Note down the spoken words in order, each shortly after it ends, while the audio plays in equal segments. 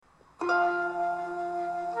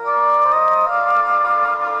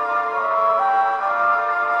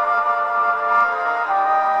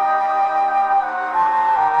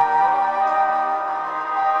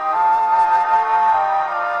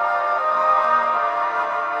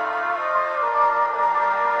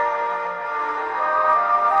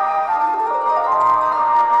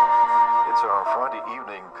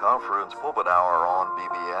Children's Pulpit Hour on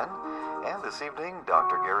BBN. And this evening,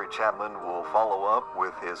 Dr. Gary Chapman will follow up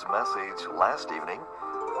with his message last evening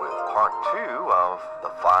with part 2 of the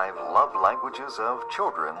 5 love languages of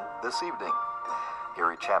children this evening.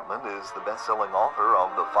 Gary Chapman is the best-selling author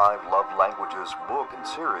of the 5 Love Languages book and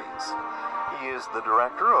series. He is the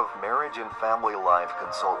director of Marriage and Family Life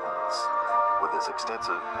Consultants. With his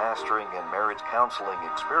extensive pastoring and marriage counseling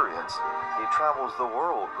experience, he travels the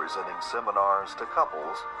world presenting seminars to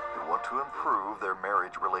couples who want to improve their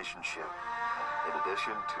marriage relationship. In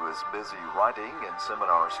addition to his busy writing and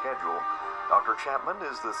seminar schedule, Dr. Chapman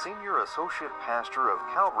is the senior associate pastor of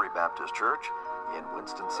Calvary Baptist Church in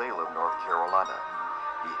Winston-Salem, North Carolina.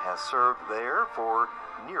 He has served there for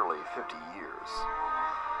nearly 50 years.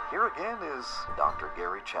 Here again is Dr.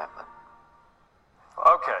 Gary Chapman.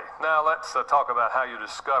 Okay, now let's talk about how you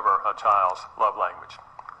discover a child's love language,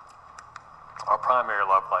 our primary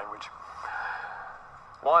love language.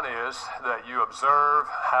 One is that you observe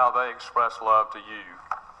how they express love to you.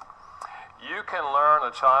 You can learn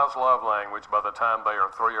a child's love language by the time they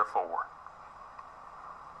are 3 or 4.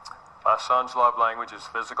 My son's love language is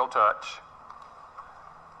physical touch.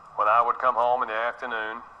 When I would come home in the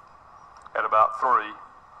afternoon at about 3,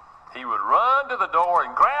 he would run to the door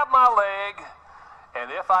and grab my leg. And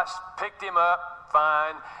if I picked him up,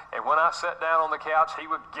 fine. And when I sat down on the couch, he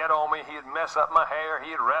would get on me. He'd mess up my hair.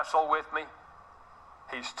 He'd wrestle with me.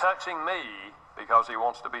 He's touching me because he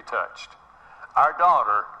wants to be touched. Our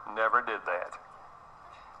daughter never did that.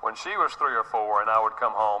 When she was 3 or 4 and I would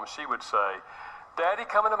come home, she would say, "Daddy,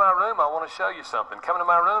 come into my room. I want to show you something. Come into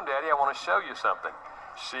my room, Daddy. I want to show you something."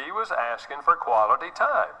 She was asking for quality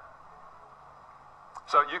time.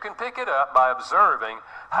 So you can pick it up by observing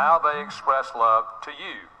how they express love to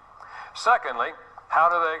you. Secondly, how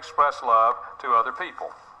do they express love to other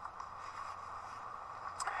people?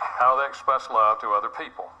 How do they express love to other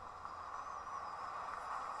people?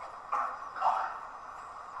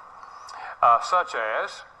 Such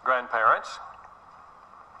as grandparents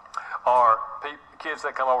or kids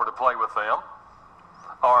that come over to play with them,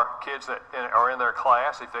 or kids that are in their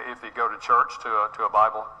class if they go to church, to a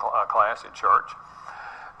Bible class at church.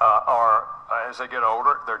 Or as they get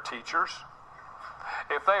older, their teachers.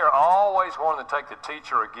 If they are always wanting to take the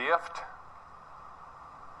teacher a gift,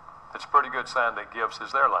 it's a pretty good sign that gifts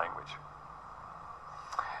is their language.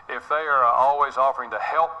 If they are always offering to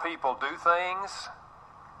help people do things,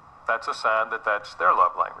 that's a sign that that's their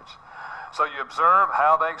love language. So you observe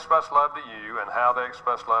how they express love to you and how they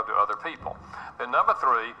express love to other people. Then number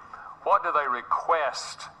 3, what do they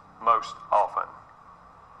request most often?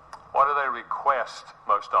 What do they request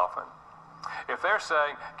most often? If they're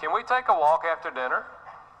saying, "Can we take a walk after dinner?"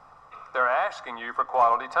 they're asking you for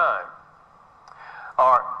quality time.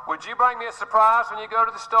 Or, "Would you bring me a surprise when you go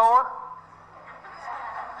to the store?"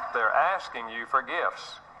 They're asking you for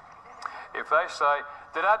gifts. If they say,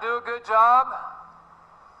 "Did I do a good job?"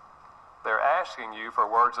 they're asking you for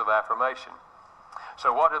words of affirmation.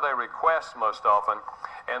 So what do they request most often?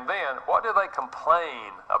 And then, what do they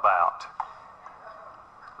complain about?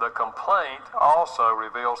 The complaint also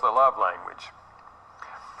reveals the love language.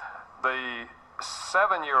 The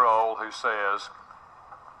 7-year-old who says,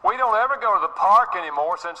 "We don't ever go to the park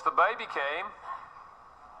anymore since the baby came,"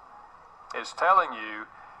 is telling you,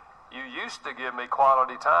 "You used to give me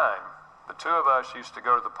quality time. The 2 of us used to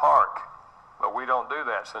go to the park, but we don't do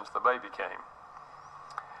that since the baby came."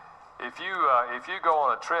 If you go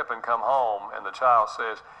on a trip and come home and the child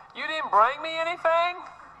says, "You didn't bring me anything,"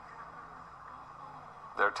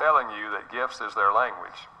 they're telling you that gifts is their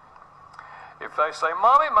language. If they say,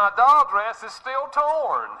 "Mommy, my doll dress is still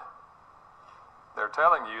torn," they're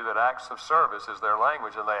telling you that acts of service is their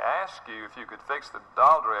language, and they ask you if you could fix the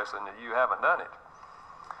doll dress and that you haven't done it.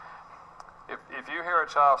 If you hear a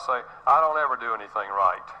child say, "I don't ever do anything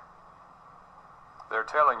right," they're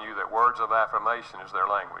telling you that words of affirmation is their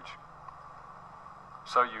language.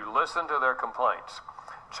 So you listen to their complaints.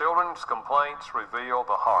 Children's complaints reveal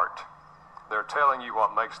the heart. They're telling you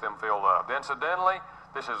what makes them feel loved. Incidentally,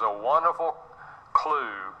 this is a wonderful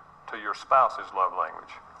clue to your spouse's love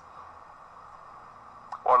language.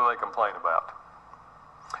 What do they complain about?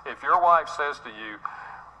 If your wife says to you,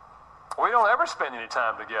 "We don't ever spend any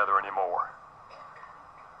time together anymore,"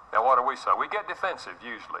 now what do we say? We get defensive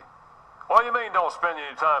usually. "What do you mean don't spend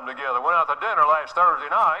any time together? Went out to dinner last Thursday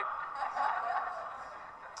night."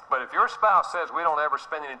 But if your spouse says, "We don't ever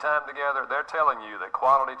spend any time together," they're telling you that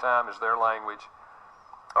quality time is their language.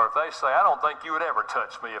 Or if they say, "I don't think you would ever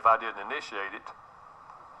touch me if I didn't initiate it,"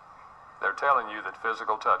 they're telling you that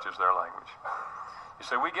physical touch is their language. You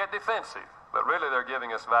say, "We get defensive," but really they're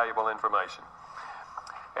giving us valuable information.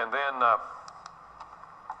 And then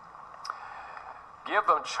give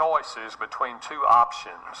them choices between two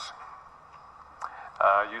options.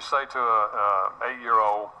 You say to a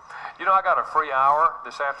 8-year-old, you know, I got a free hour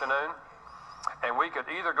this afternoon, and we could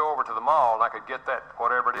either go over to the mall and I could get that,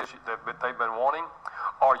 whatever it is that they've been wanting,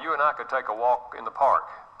 or you and I could take a walk in the park.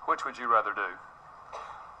 Which would you rather do?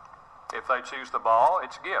 If they choose the ball,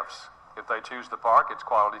 it's gifts. If they choose the park, it's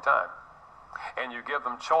quality time. And you give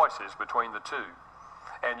them choices between the two,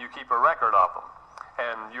 and you keep a record of them,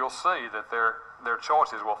 and you'll see that their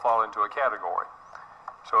choices will fall into a category.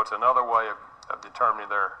 So it's another way of determining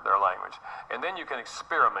their language. And then you can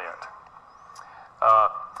experiment.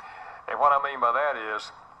 And what I mean by that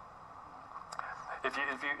is,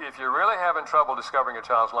 if you're really having trouble discovering a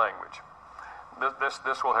child's language,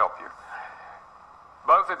 this will help you.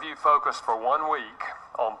 Both of you focus for 1 week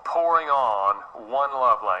on pouring on one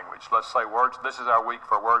love language. Let's say words. This is our week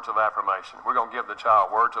for words of affirmation. We're going to give the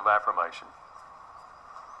child words of affirmation.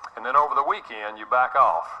 And then over the weekend, you back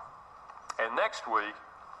off. And next week,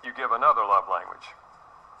 you give another love language.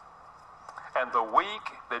 And the week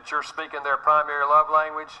that you're speaking their primary love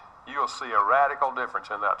language, you'll see a radical difference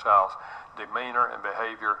in that child's demeanor and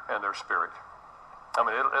behavior and their spirit. I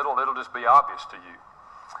mean, it'll just be obvious to you.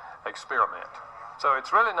 Experiment. So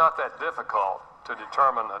it's really not that difficult to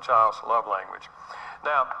determine a child's love language.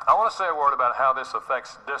 Now, I want to say a word about how this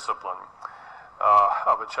affects discipline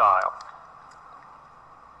of a child.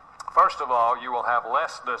 First of all, you will have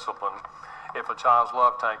less discipline if a child's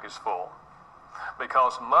love tank is full,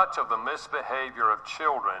 because much of the misbehavior of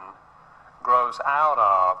children grows out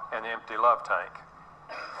of an empty love tank.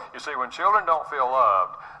 You see, when children don't feel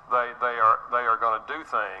loved, they are going to do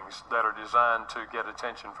things that are designed to get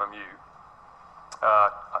attention from you.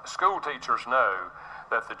 School teachers know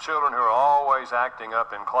that the children who are always acting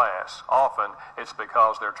up in class, often it's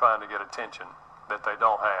because they're trying to get attention that they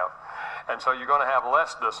don't have. And so you're going to have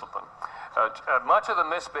less discipline. Much of the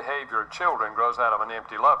misbehavior of children grows out of an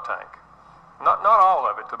empty love tank. Not all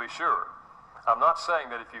of it, to be sure. I'm not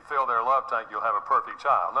saying that if you fill their love tank, you'll have a perfect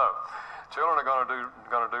child. No. Children are going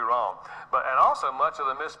to do wrong. And also much of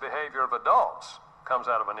the misbehavior of adults comes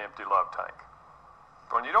out of an empty love tank.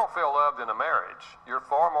 When you don't feel loved in a marriage, you're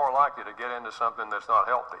far more likely to get into something that's not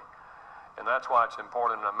healthy. And that's why it's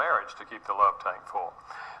important in a marriage to keep the love tank full.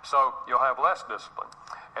 So you'll have less discipline.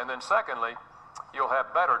 And then secondly, you'll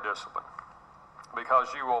have better discipline, because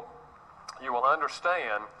you will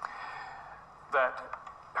understand that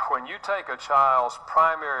when you take a child's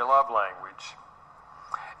primary love language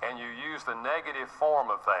and you use the negative form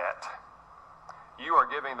of that, you are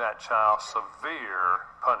giving that child severe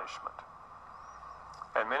punishment.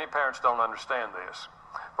 And many parents don't understand this.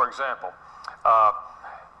 For example,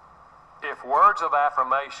 if words of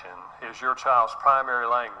affirmation is your child's primary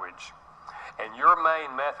language, and your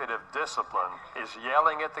main method of discipline is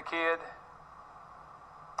yelling at the kid,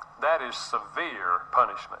 that is severe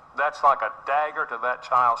punishment. That's like a dagger to that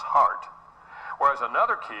child's heart. Whereas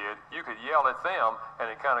another kid, you could yell at them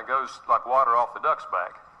and it kind of goes like water off the duck's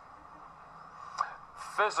back.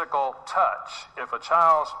 Physical touch. If a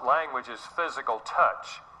child's language is physical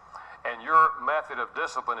touch and your method of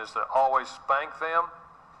discipline is to always spank them,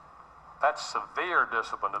 that's severe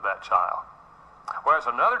discipline to that child. Whereas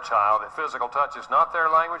another child, if physical touch is not their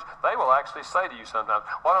language, they will actually say to you sometimes,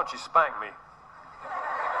 "Why don't you spank me?"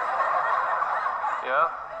 Yeah?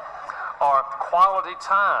 Or quality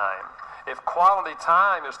time. If quality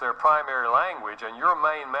time is their primary language and your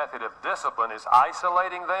main method of discipline is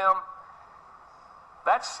isolating them,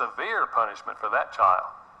 that's severe punishment for that child,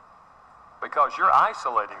 because you're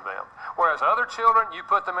isolating them. Whereas other children, you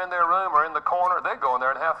put them in their room or in the corner, they go in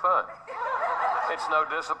there and have fun. It's no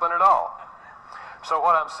discipline at all. So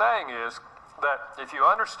what I'm saying is that if you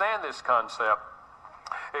understand this concept,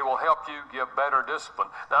 it will help you give better discipline.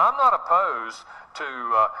 Now, I'm not opposed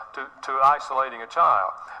to isolating a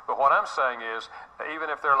child, but what I'm saying is,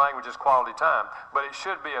 even if their language is quality time, but it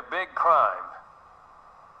should be a big crime,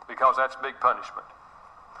 because that's big punishment.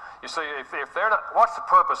 You see, if they're not, what's the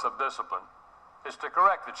purpose of discipline? Is to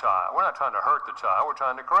correct the child. We're not trying to hurt the child, we're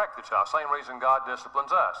trying to correct the child. Same reason God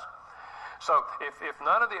disciplines us. So if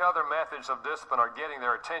none of the other methods of discipline are getting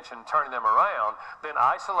their attention, turning them around, then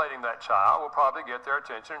isolating that child will probably get their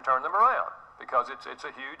attention and turn them around, because it's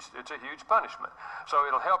a huge punishment. So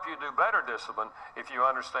it'll help you do better discipline if you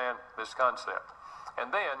understand this concept.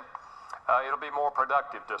 And then it'll be more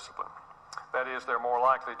productive discipline. That is, they're more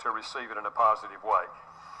likely to receive it in a positive way.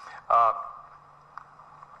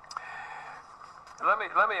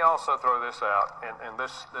 Let me also throw this out, and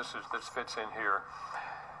this fits in here.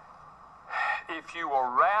 If you will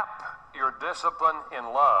wrap your discipline in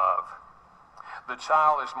love, the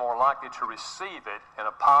child is more likely to receive it in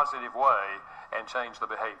a positive way and change the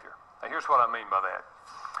behavior. Now, here's what I mean by that.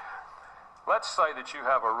 Let's say that you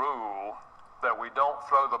have a rule that we don't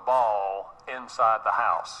throw the ball inside the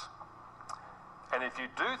house. And if you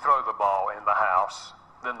do throw the ball in the house,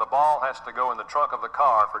 then the ball has to go in the trunk of the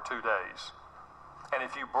car for 2 days. And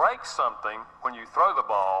if you break something when you throw the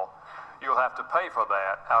ball, you'll have to pay for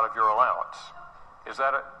that out of your allowance. Is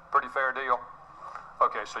that a pretty fair deal?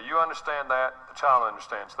 Okay, so you understand that, the child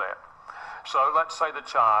understands that. So let's say the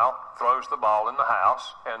child throws the ball in the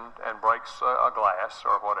house and breaks a glass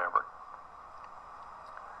or whatever.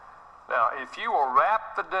 Now, if you will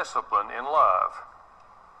wrap the discipline in love,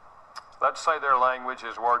 let's say their language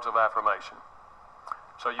is words of affirmation.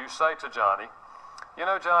 So you say to Johnny, you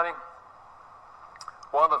know, Johnny,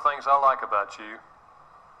 one of the things I like about you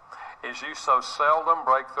is you so seldom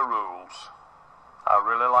break the rules. I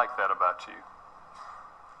really like that about you.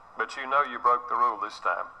 But you know you broke the rule this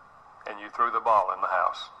time, and you threw the ball in the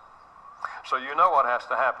house. So you know what has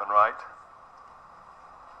to happen, right?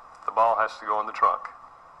 The ball has to go in the trunk.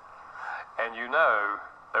 And you know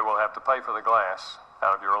they will have to pay for the glass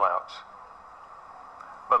out of your allowance.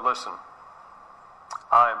 But listen,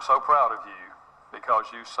 I am so proud of you because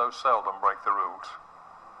you so seldom break the rules.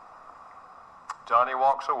 Johnny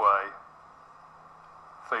walks away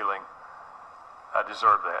feeling, I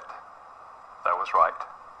deserve that. That was right.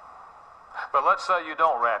 But let's say you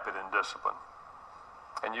don't wrap it in discipline.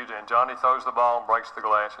 And Johnny throws the ball and breaks the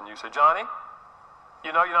glass, and you say, Johnny,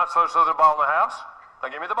 you know you're not supposed to throw the ball in the house. Now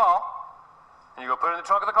give me the ball. And you go put it in the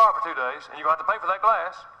trunk of the car for 2 days, and you're going to have to pay for that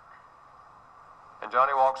glass. And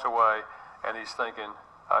Johnny walks away, and he's thinking,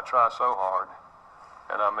 I try so hard,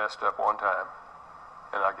 and I messed up one time,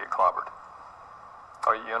 and I get clobbered.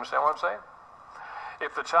 You understand what I'm saying?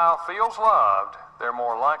 If the child feels loved, they're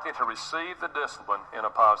more likely to receive the discipline in a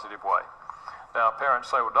positive way. Now, parents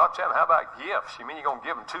say, well, Dr. Chapman, how about gifts? You mean you're going to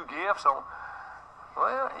give them 2 gifts?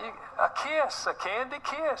 Well, a kiss, a candy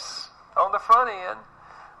kiss on the front end,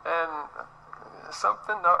 and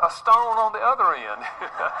a stone on the other end.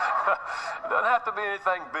 It doesn't have to be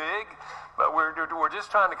anything big, but we're just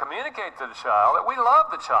trying to communicate to the child that we love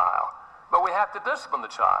the child, but we have to discipline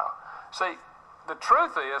the child. See, the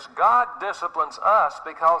truth is God disciplines us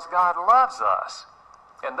because God loves us.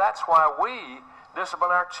 And that's why we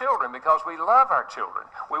discipline our children, because we love our children.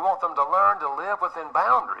 We want them to learn to live within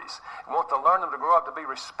boundaries. We want to learn them to grow up to be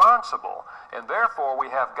responsible. And therefore, we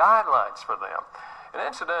have guidelines for them. And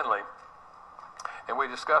incidentally, and we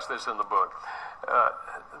discussed this in the book,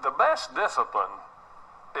 the best discipline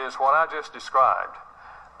is what I just described,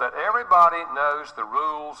 that everybody knows the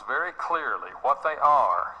rules very clearly, what they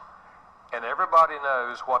are, and everybody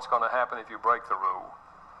knows what's going to happen if you break the rule.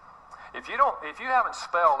 If you haven't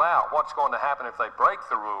spelled out what's going to happen if they break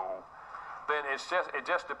the rule, then it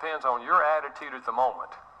just depends on your attitude at the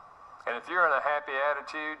moment. And if you're in a happy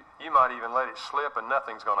attitude, you might even let it slip and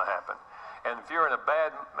nothing's going to happen. And if you're in a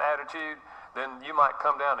bad attitude, then you might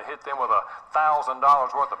come down and hit them with $1,000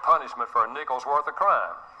 worth of punishment for a nickel's worth of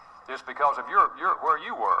crime, just because of where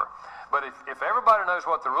you were. But if everybody knows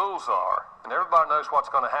what the rules are, and everybody knows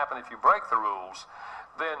what's going to happen if you break the rules,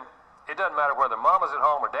 then it doesn't matter whether mama's at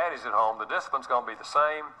home or daddy's at home, the discipline's going to be the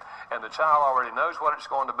same, and the child already knows what it's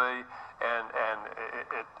going to be, and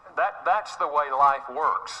that's the way life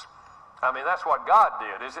works. I mean, that's what God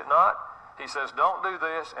did, is it not? He says, don't do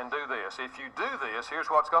this and do this. If you do this,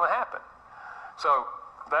 here's what's going to happen. So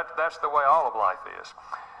that's the way all of life is.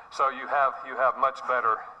 So you have much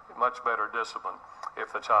better discipline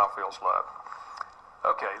if the child feels loved.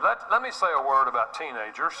 Okay, let me say a word about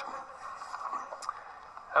teenagers.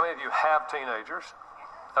 How many of you have teenagers?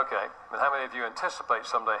 Okay, and how many of you anticipate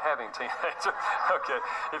someday having teenagers? Okay,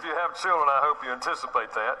 if you have children, I hope you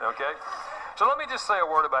anticipate that, okay? So let me just say a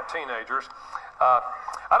word about teenagers.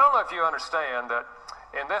 I don't know if you understand that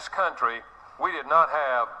in this country, we did not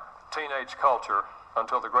have teenage culture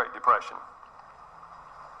until the Great Depression.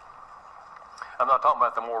 I'm not talking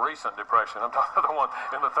about the more recent depression. I'm talking about the one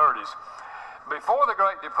in the 30s. Before the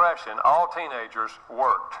Great Depression, all teenagers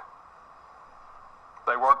worked.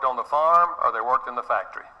 They worked on the farm or they worked in the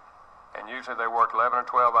factory. And usually they worked 11 or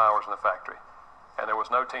 12 hours in the factory. And there was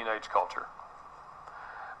no teenage culture.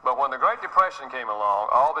 But when the Great Depression came along,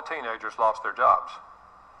 all the teenagers lost their jobs.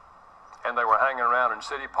 And they were hanging around in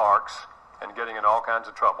city parks and getting in all kinds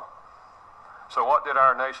of trouble. So what did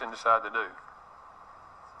our nation decide to do?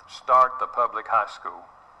 Start the public high school.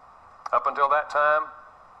 Up until that time,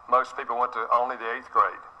 most people went to only the 8th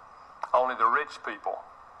grade. Only the rich people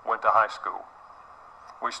went to high school.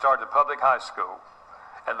 We started the public high school.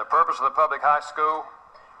 And the purpose of the public high school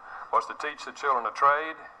was to teach the children a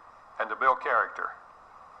trade and to build character.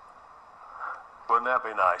 Wouldn't that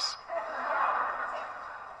be nice?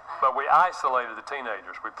 But we isolated the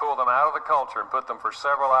teenagers. We pulled them out of the culture and put them for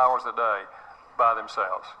several hours a day by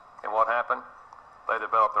themselves. And what happened? They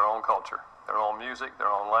developed their own culture, their own music, their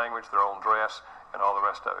own language, their own dress, and all the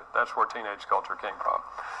rest of it. That's where teenage culture came from.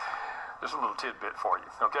 Just a little tidbit for you,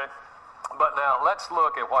 okay? But now let's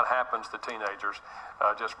look at what happens to teenagers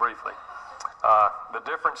just briefly. The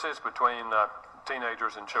differences between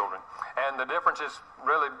teenagers and children. And the differences,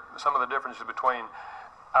 really some of the differences between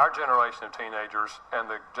our generation of teenagers and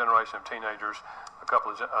the generation of teenagers a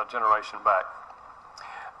couple of generations back.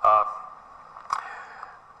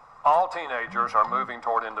 All teenagers are moving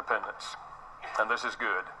toward independence, and this is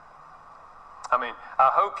good. I mean,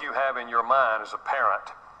 I hope you have in your mind as a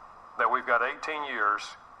parent that we've got 18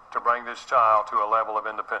 years to bring this child to a level of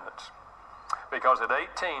independence. Because at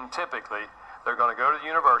 18, typically, they're going to go to the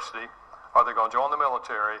university, or they're going to join the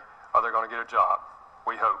military, or they're going to get a job,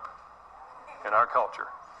 we hope, in our culture.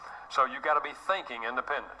 So you've got to be thinking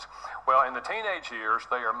independence. Well, in the teenage years,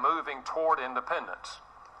 they are moving toward independence.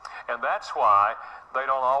 And that's why they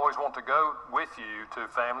don't always want to go with you to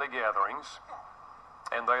family gatherings,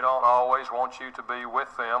 and they don't always want you to be with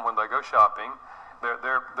them when they go shopping.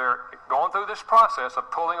 They're going through this process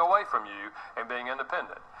of pulling away from you and being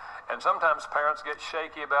independent. And sometimes parents get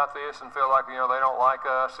shaky about this and feel like, they don't like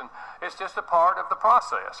us, and it's just a part of the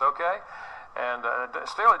process, okay? And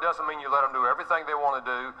still, it doesn't mean you let them do everything they want to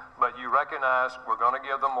do, but you recognize we're going to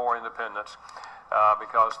give them more independence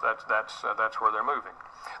because that's where they're moving.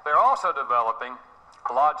 They're also developing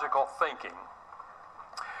logical thinking.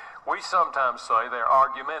 We sometimes say they're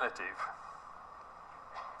argumentative,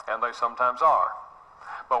 and they sometimes are.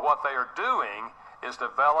 But what they are doing is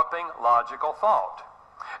developing logical thought.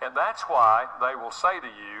 And that's why they will say to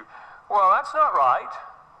you, well, that's not right.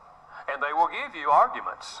 And they will give you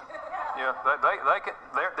arguments.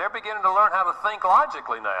 They're beginning to learn how to think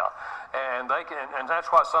logically now. And that's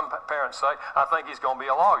why some parents say, I think he's going to be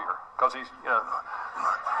a lawyer, because he's,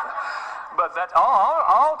 But that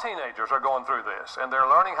all teenagers are going through this, and they're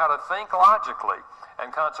learning how to think logically. And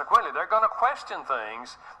consequently, they're going to question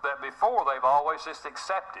things that before they've always just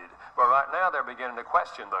accepted. But right now, they're beginning to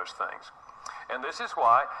question those things. And this is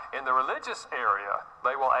why, in the religious area,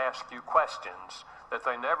 they will ask you questions that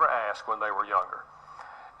they never asked when they were younger.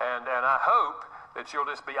 And I hope that you'll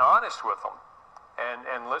just be honest with them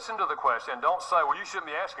and listen to the question. Don't say, well, you shouldn't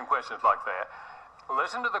be asking questions like that.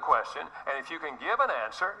 Listen to the question, and if you can give an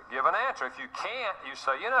answer, give an answer. If you can't, you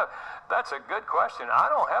say, that's a good question. I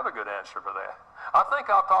don't have a good answer for that. I think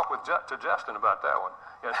I'll talk to Justin about that one.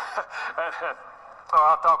 Or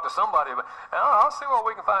I'll talk to somebody about I'll see what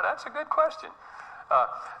we can find. That's a good question.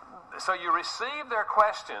 So you receive their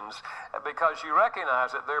questions because you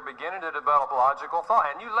recognize that they're beginning to develop logical thought,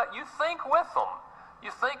 and you think with them.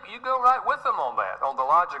 You go right with them on that, on the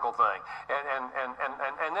logical thing,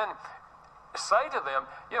 and then say to them,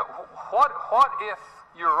 what if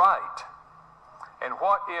you're right, and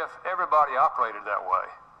what if everybody operated that way?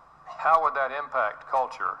 How would that impact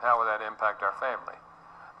culture? How would that impact our family?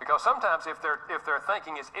 Because sometimes if their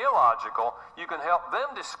thinking is illogical, you can help them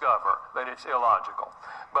discover that it's illogical.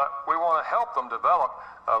 But we want to help them develop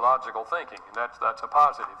logical thinking, and that's a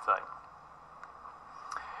positive thing.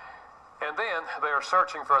 And then they are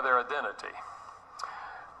searching for their identity.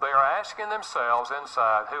 They are asking themselves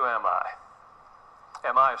inside, who am I?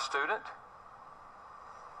 Am I a student?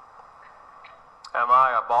 Am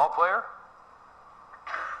I a ball player?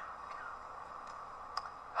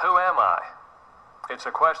 Who am I? It's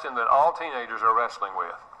a question that all teenagers are wrestling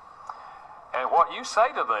with. And what you say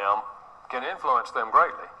to them can influence them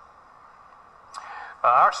greatly.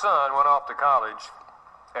 Our son went off to college,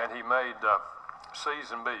 and he made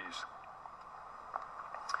C's and B's.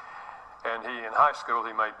 And in high school,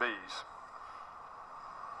 he made B's.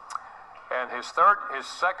 And his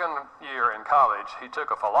second year in college, he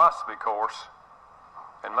took a philosophy course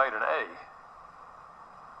and made an A.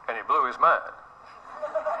 And he blew his mind.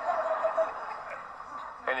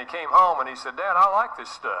 And he came home and he said, Dad, I like this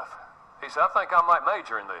stuff. He said, I think I might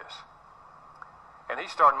major in this. And he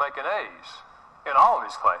started making A's in all of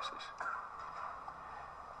his classes.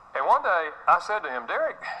 And one day I said to him,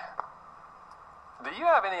 Derek, do you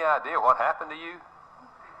have any idea what happened to you?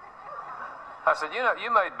 I said, you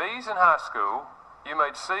made B's in high school, you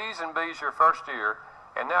made C's and B's your first year,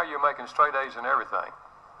 and now you're making straight A's in everything.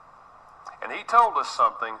 And he told us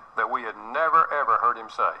something that we had never, ever heard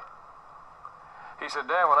him say. He said,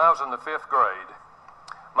 Dad, when I was in the 5th grade,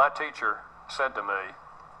 my teacher said to me,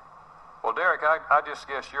 well, Derek, I just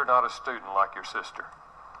guess you're not a student like your sister.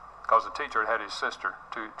 Because the teacher had his sister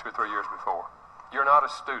two or 3 years before. You're not a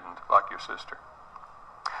student like your sister.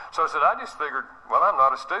 So I said, I just figured, well, I'm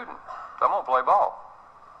not a student. So I'm going to play ball.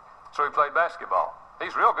 So he played basketball.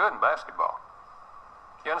 He's real good in basketball.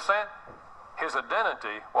 You understand? His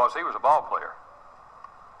identity was he was a ball player.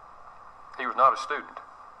 He was not a student.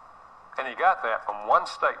 And he got that from one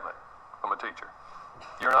statement from a teacher.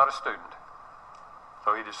 You're not a student.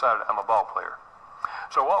 So he decided, I'm a ball player.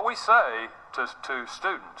 So what we say to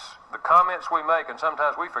students, the comments we make, and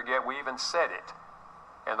sometimes we forget we even said it,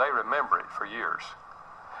 and they remember it for years.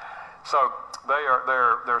 So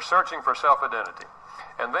they're searching for self-identity.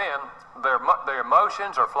 And then their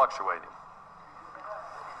emotions are fluctuating.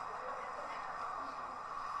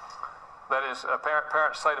 That is,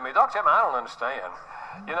 parents say to me, Dr. Chapman, I don't understand.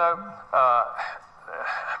 You know,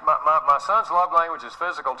 my son's love language is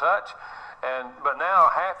physical touch, but now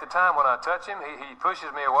half the time when I touch him, he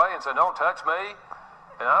pushes me away and says, don't touch me,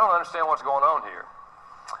 and I don't understand what's going on here.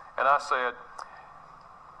 And I said,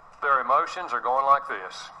 their emotions are going like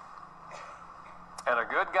this. And a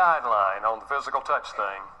good guideline on the physical touch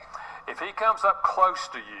thing, if he comes up close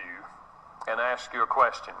to you and asks you a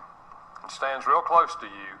question and stands real close to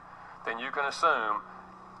you, then you can assume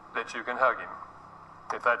that you can hug him,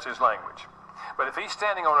 if that's his language. But if he's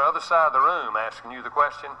standing on the other side of the room asking you the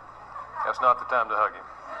question, that's not the time to hug him.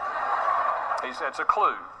 It's a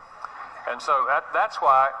clue. And so that's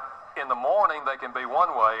why in the morning they can be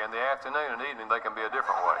one way, in the afternoon and evening they can be a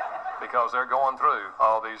different way, because they're going through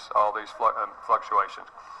all these fluctuations.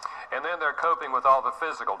 And then they're coping with all the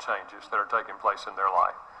physical changes that are taking place in their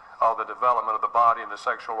life. All the development of the body and the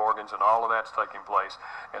sexual organs and all of that's taking place,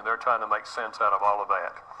 and they're trying to make sense out of all of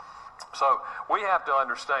that. So we have to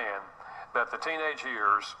understand that the teenage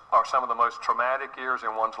years are some of the most traumatic years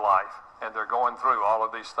in one's life, and they're going through all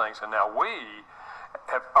of these things. And now we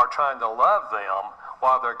are trying to love them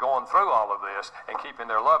while they're going through all of this and keeping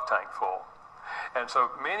their love tank full. And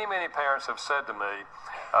so many parents have said to me,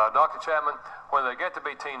 Dr. Chapman, when they get to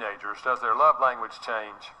be teenagers, does their love language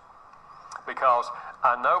change? Because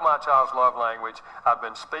I know my child's love language. I've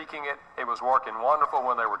been speaking it. It was working wonderful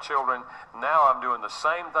when they were children. Now I'm doing the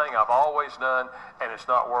same thing I've always done, and it's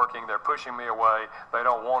not working. They're pushing me away. They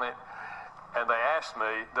don't want it. And they asked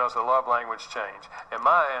me, does the love language change? And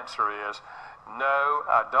my answer is, no,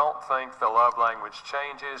 I don't think the love language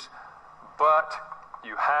changes, but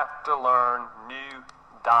you have to learn new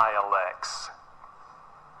dialects.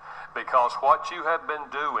 Because what you have been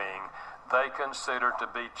doing, they consider to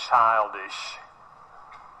be childish.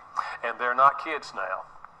 And they're not kids now.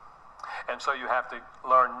 And so you have to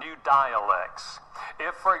learn new dialects.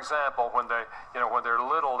 If, for example, when they're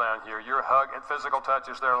little down here, you're hugging, physical touch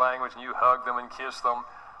is their language, and you hug them and kiss them,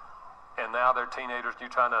 and now they're teenagers, and you're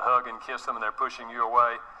trying to hug and kiss them, and they're pushing you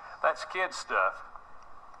away, that's kid stuff.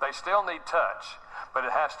 They still need touch, but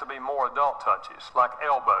it has to be more adult touches, like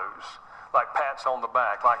elbows, like pats on the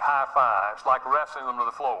back, like high fives, like wrestling them to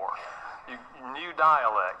the floor. New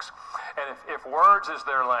dialects. And if words is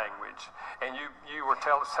their language, and you were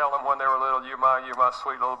tell them when they were little, you're my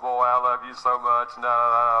sweet little boy, I love you so much, and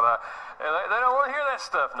they don't want to hear that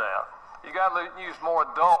stuff now. You got to use more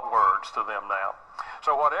adult words to them now.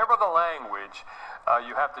 So whatever the language,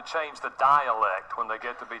 you have to change the dialect when they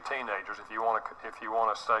get to be teenagers if you want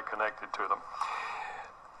to stay connected to them.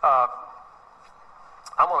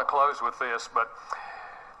 I'm going to close with this, but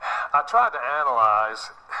I tried to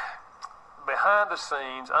analyze behind the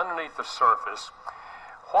scenes, underneath the surface,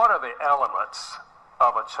 what are the elements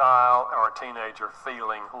of a child or a teenager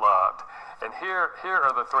feeling loved? And here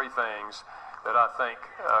are the three things that I think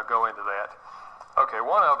go into that. Okay,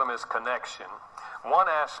 one of them is connection. One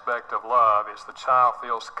aspect of love is the child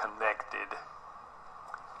feels connected.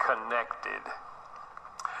 Connected.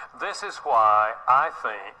 This is why I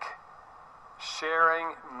think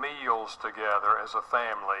sharing meals together as a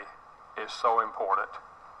family is so important.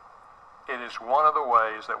 It is one of the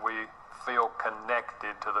ways that we feel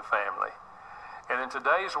connected to the family. And in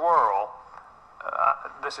today's world,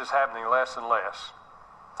 this is happening less and less,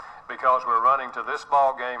 because we're running to this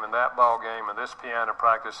ball game and that ball game and this piano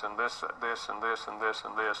practice and this and this and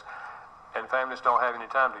this, and families don't have any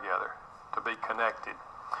time together to be connected.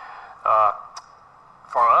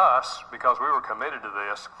 For us, because we were committed to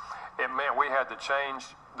this, it meant we had to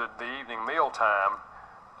change the evening meal time.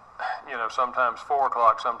 Sometimes 4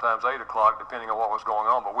 o'clock, sometimes 8 o'clock, depending on what was going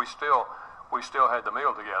on. But we still had the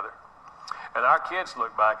meal together. And our kids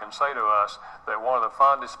look back and say to us that one of the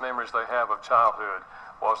fondest memories they have of childhood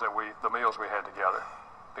was that the meals we had together,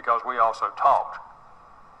 because we also talked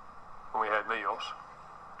when we had meals.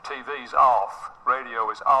 TV's off,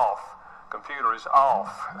 radio is off, computer is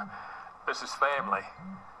off. This is family.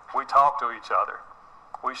 We talk to each other.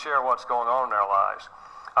 We share what's going on in our lives.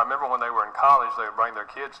 I remember when they were in college, they would bring their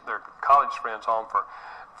college friends home for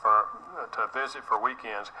to visit for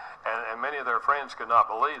weekends, and many of their friends could not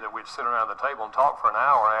believe that we'd sit around the table and talk for an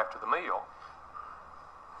hour after the meal.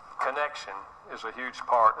 Connection is a huge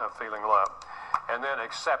part of feeling love. And then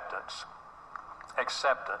acceptance.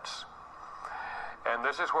 Acceptance. And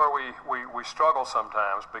this is where we struggle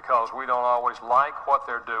sometimes, because we don't always like what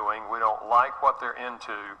they're doing, we don't like what they're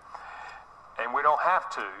into, and we don't have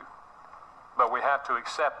to, but we have to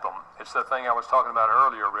accept them. It's the thing I was talking about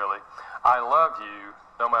earlier, really. I love you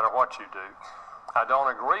no matter what you do. I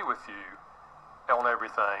don't agree with you on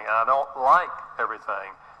everything, and I don't like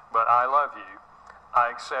everything, but I love you.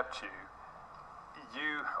 I accept you.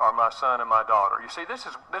 You are my son and my daughter. You see, this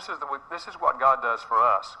is what God does for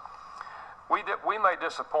us. We may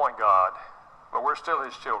disappoint God, but we're still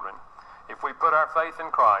his children. If we put our faith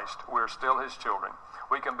in Christ, we're still his children.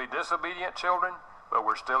 We can be disobedient children, but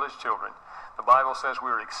we're still his children. The Bible says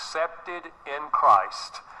we're accepted in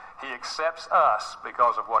Christ. He accepts us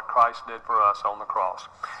because of what Christ did for us on the cross.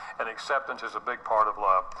 And acceptance is a big part of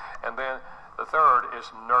love. And then the third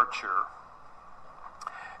is nurture.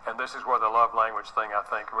 And this is where the love language thing, I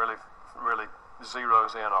think, really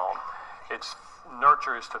zeroes in on.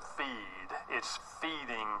 Nurture is to feed. It's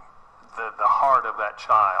feeding the heart of that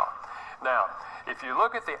child. Now, if you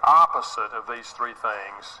look at the opposite of these three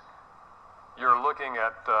things, you're looking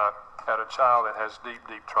at a child that has deep,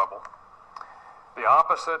 deep trouble. The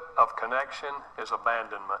opposite of connection is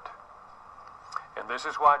abandonment. And this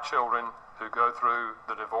is why children who go through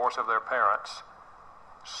the divorce of their parents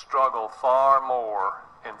struggle far more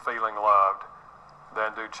in feeling loved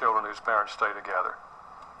than do children whose parents stay together.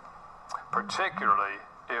 Particularly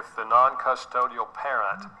if the non-custodial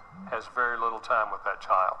parent has very little time with that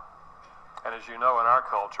child. And as you know, in our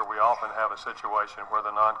culture, we often have a situation where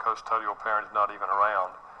the non-custodial parent is not even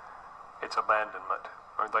around. It's abandonment.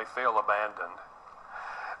 Or they feel abandoned.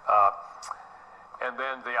 And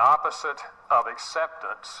then the opposite of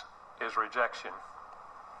acceptance is rejection.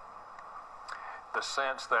 The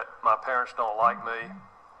sense that my parents don't like me,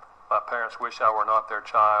 my parents wish I were not their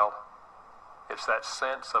child. It's that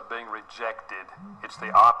sense of being rejected. It's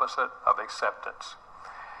the opposite of acceptance.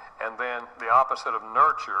 And then the opposite of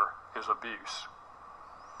nurture is abuse.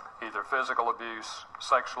 Either physical abuse,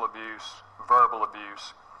 sexual abuse, verbal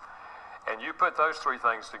abuse. And you put those three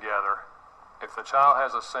things together, if the child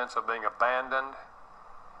has a sense of being abandoned,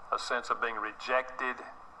 a sense of being rejected,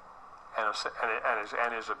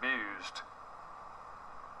 and is abused,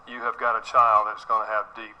 you have got a child that's going to have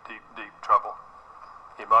deep, deep, deep trouble.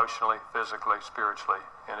 Emotionally, physically, spiritually,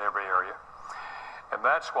 in every area. And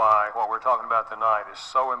that's why what we're talking about tonight is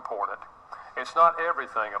so important. It's not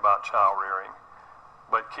everything about child rearing,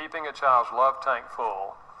 but keeping a child's love tank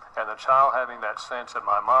full, and the child having that sense that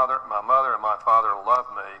my mother and my father love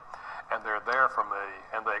me, and they're there for me,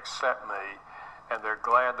 and they accept me, and they're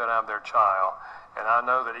glad that I'm their child, and I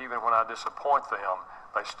know that even when I disappoint them,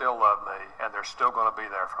 they still love me, and they're still going to be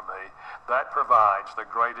there for me. That provides the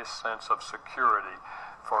greatest sense of security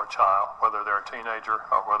for a child, whether they're a teenager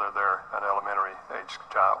or whether they're an elementary age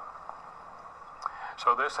child.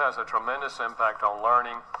 So this has a tremendous impact on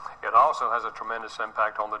learning. It also has a tremendous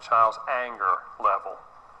impact on the child's anger level.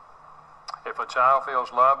 If a child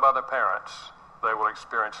feels loved by the parents, they will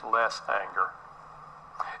experience less anger.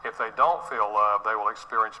 If they don't feel loved, they will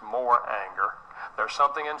experience more anger. There's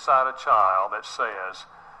something inside a child that says,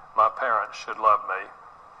 my parents should love me.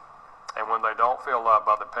 And when they don't feel loved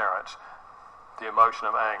by the parents, the emotion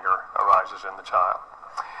of anger arises in the child.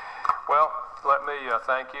 Well, let me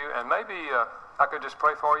thank you. And maybe I could just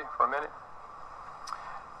pray for you for a minute.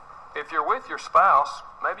 If you're with your spouse,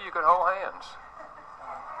 maybe you could hold hands.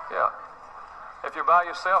 Yeah. If you're by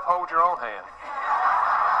yourself, hold your own hand.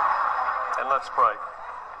 And let's pray.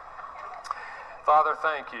 Father,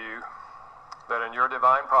 thank you that in your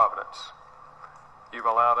divine providence, you've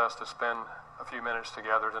allowed us to spend a few minutes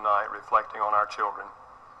together tonight reflecting on our children.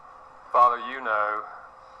 Father, you know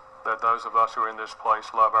that those of us who are in this place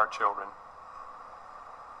love our children.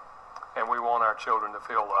 And we want our children to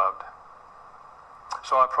feel loved.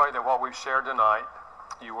 So I pray that what we've shared tonight,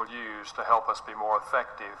 you will use to help us be more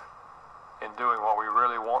effective in doing what we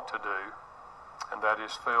really want to do, and that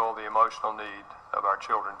is fill the emotional need of our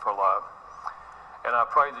children for love. And I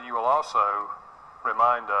pray that you will also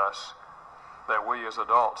remind us that we as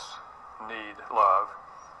adults need love,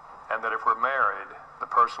 and that if we're married, the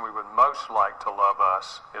person we would most like to love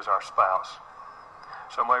us is our spouse.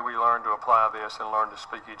 So may we learn to apply this and learn to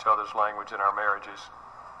speak each other's language in our marriages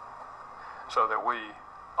so that we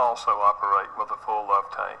also operate with a full love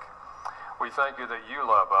tank. We thank you that you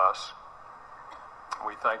love us.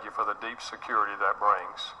 We thank you for the deep security that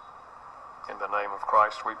brings. In the name of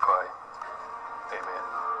Christ we pray. Amen.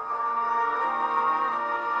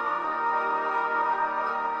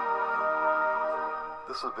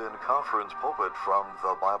 This has been Conference Pulpit from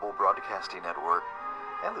the Bible Broadcasting Network.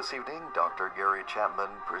 And this evening, Dr. Gary Chapman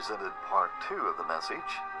presented part 2 of the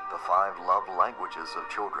message, The 5 Love Languages of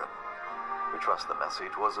Children. We trust the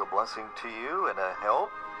message was a blessing to you and a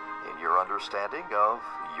help in your understanding of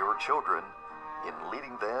your children, in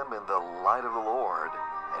leading them in the light of the Lord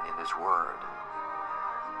and in His Word.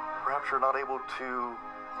 Perhaps you're not able to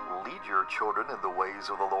lead your children in the ways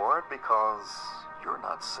of the Lord because you're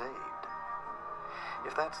not saved.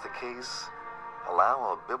 If that's the case,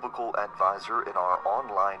 allow a biblical advisor in our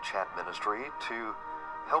online chat ministry to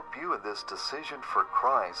help you in this decision for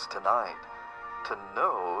Christ tonight, to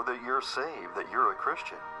know that you're saved, that you're a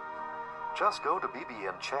Christian. Just go to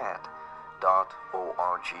bbnchat.org,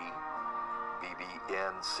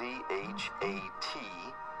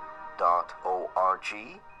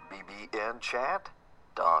 bbnchat.org, bbnchat.org.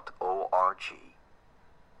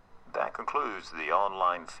 That concludes the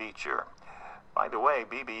online feature. By the way,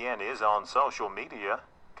 BBN is on social media.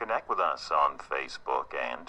 Connect with us on Facebook and